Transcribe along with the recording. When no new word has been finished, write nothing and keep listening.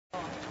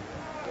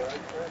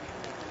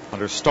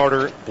under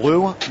starter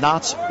Blue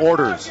Knots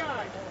orders.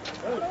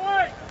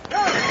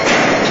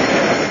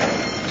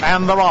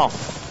 And they're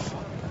off.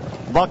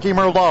 Lucky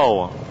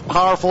Merlot,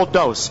 powerful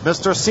dose.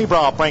 Mr.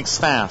 Seabra breaks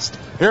fast.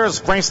 Here's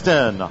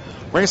Grayston.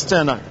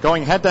 Grayston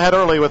going head-to-head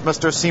early with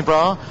Mr.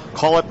 Seabra.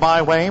 Call it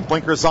my way.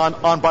 Blinkers on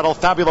Unbridled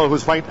Fabulo,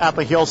 who's right at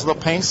the heels of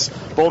the pace.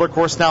 Boulder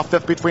Course now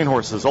fifth between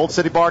horses. Old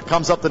City Bar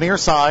comes up the near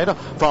side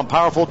from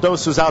Powerful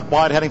Dose, who's out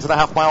wide heading to the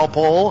half-mile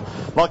pole.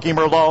 Lucky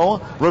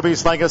Merlot,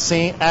 Ruby's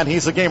Legacy, and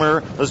He's a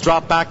Gamer has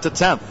dropped back to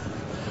 10th.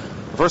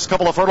 First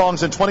couple of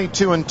furlongs in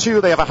 22 and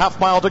 2. They have a half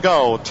mile to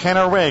go.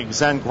 Tanner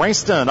Riggs and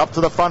Grayston up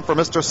to the front for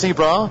Mr.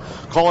 Seabra.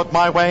 Call it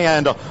my way,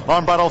 and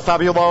Unbridled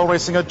Fabulo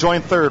racing a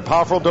joint third.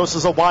 Powerful Dose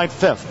is a wide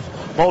fifth.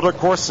 Boulder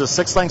Course is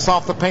 6 lengths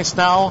off the pace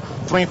now,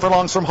 3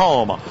 furlongs from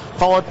home.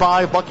 Followed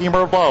by Lucky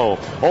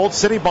Merlot. Old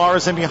City Bar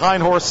is in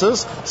behind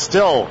horses.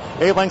 Still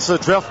 8 lengths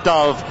adrift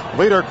of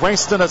leader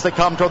Grayston as they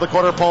come toward the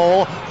quarter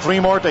pole. 3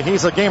 more to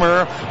He's a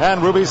Gamer.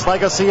 And Ruby's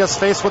Legacy is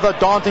faced with a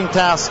daunting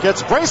task.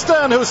 It's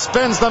Grayston who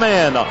spins them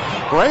in.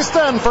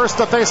 Grayston first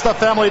to face the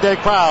Family Day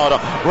crowd.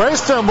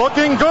 Grayston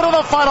looking good in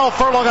the final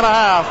furlong and a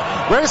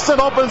half. Grayston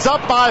opens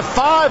up by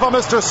 5 on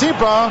Mr.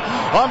 Seabra.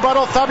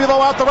 Unbridled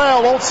Fabulo out the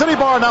rail. Old City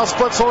Bar now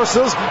splits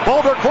horses.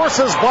 Boulder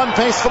Courses one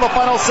pace for the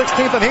final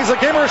 16th, and He's a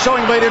Gamer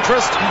showing late interest.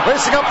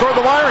 Racing up toward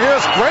the wire,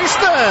 here's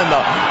Grayston.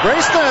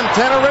 Grayston,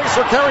 Tanner Riggs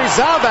for Kerry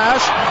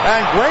Zabash,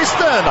 and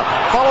Grayston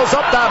follows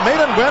up that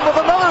maiden win with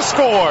another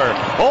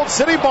score. Old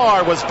City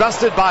Bar was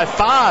bested by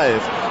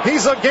 5.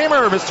 He's a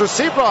Gamer, Mr.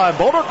 Seabra, and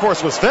Boulder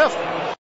Course was 5th.